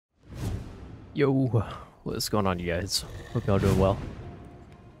Yo, what's going on, you guys? Hope y'all doing well.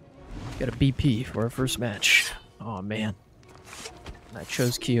 Got a BP for our first match. Oh man, I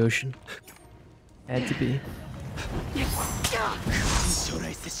chose Kyoshin. Had to be.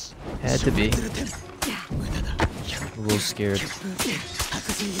 Had to be. I'm a little scared.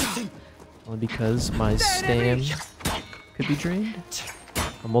 Only because my stam could be drained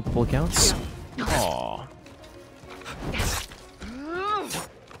on multiple accounts. Aww.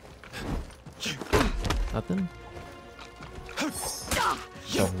 Nothing?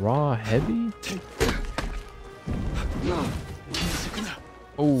 The raw heavy?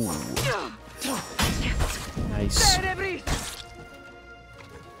 Oh. Nice.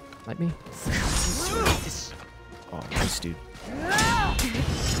 Like me? Oh, nice, dude.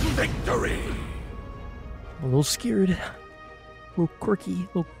 Victory! I'm a little scared. A little quirky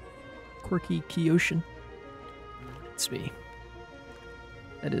Kyoshin. It's me.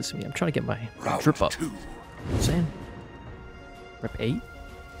 That is me. I'm trying to get my drip up. You know what I'm saying? Rep 8?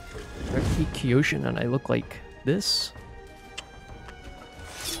 Rep 8 Kyoshin and I look like this?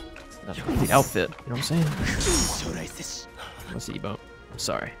 It's not a complete outfit, you know what I'm saying? What's the emote? I'm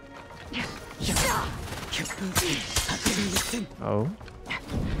sorry. Oh.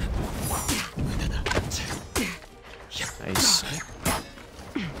 Nice.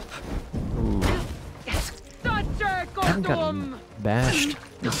 Ooh. I haven't gotten bashed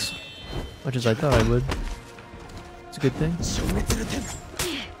as much as I thought I would. It's a good thing.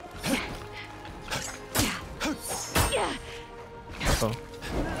 Uh-oh.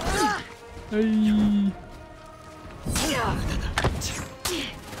 Hey.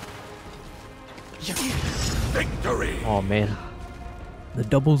 Victory! Oh man. The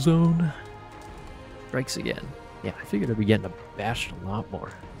double zone strikes again. Yeah, I figured I'd be getting bashed a lot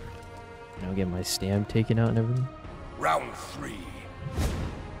more. You know, getting my stam taken out and everything. Round 3.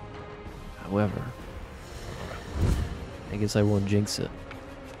 However, I guess I won't jinx it.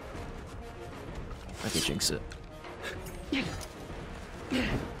 I could jinx it.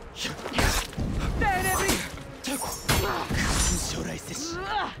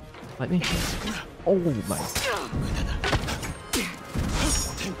 Let me. Oh my.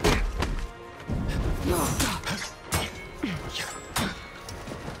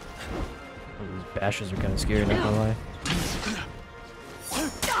 Oh, these bashes are kind of scary, not gonna lie.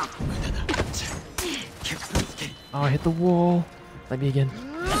 Oh, I hit the wall. Let me again.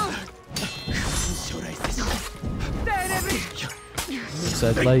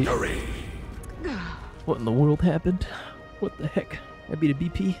 Sad light. What in the world happened? What the heck? I beat a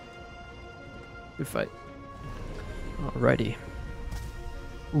BP? Good fight. Alrighty.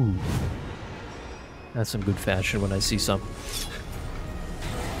 Ooh. That's some good fashion when I see some.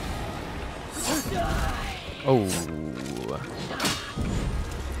 Oh.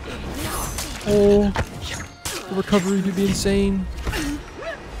 Oh. The recovery to be insane.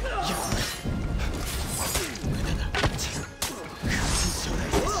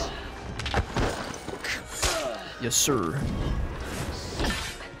 Yes, sir.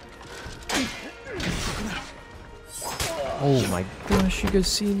 Oh my gosh, you guys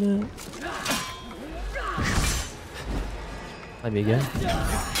seen that? Let me again.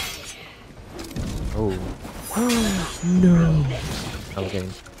 Oh. No. Okay.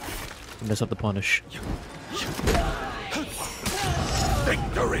 Mess up the punish.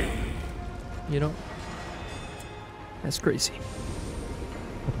 Victory! You know? That's crazy.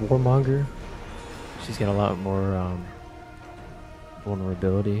 With Warmonger, she's got a lot more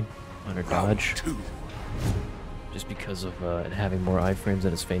vulnerability on her dodge. Just because of it having more iframes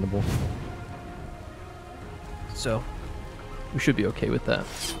and it's feightable. So, we should be okay with that.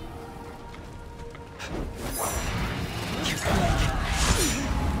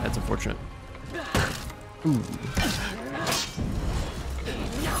 That's unfortunate. Ooh.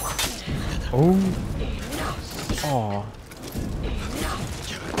 Oh. Aw.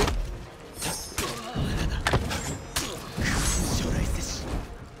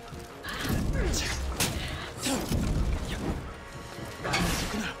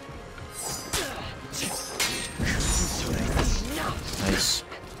 Nice.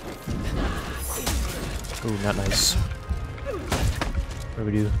 Ooh, not nice. What do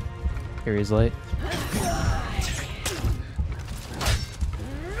we do? Ares light.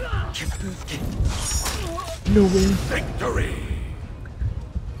 No way. Victory!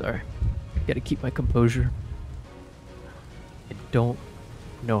 Sorry. Gotta keep my composure. I don't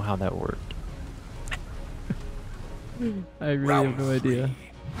know how that worked. I really have no idea.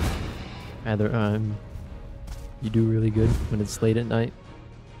 Either you do really good when it's late at night,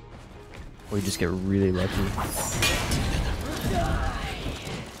 or you just get really lucky.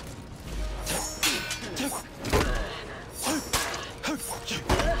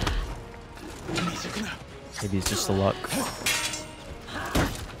 Maybe it's just the luck.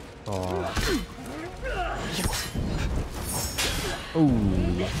 Oh, Oh,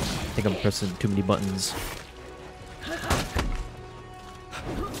 I think I'm pressing too many buttons.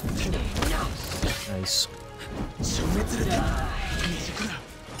 Nice.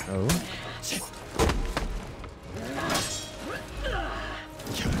 Oh.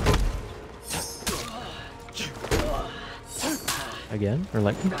 Again? Or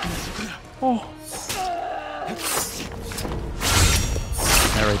like... Oh!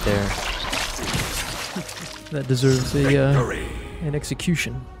 That right there. That deserves a, Victory. an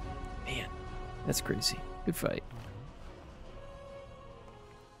execution. Man, that's crazy. Good fight.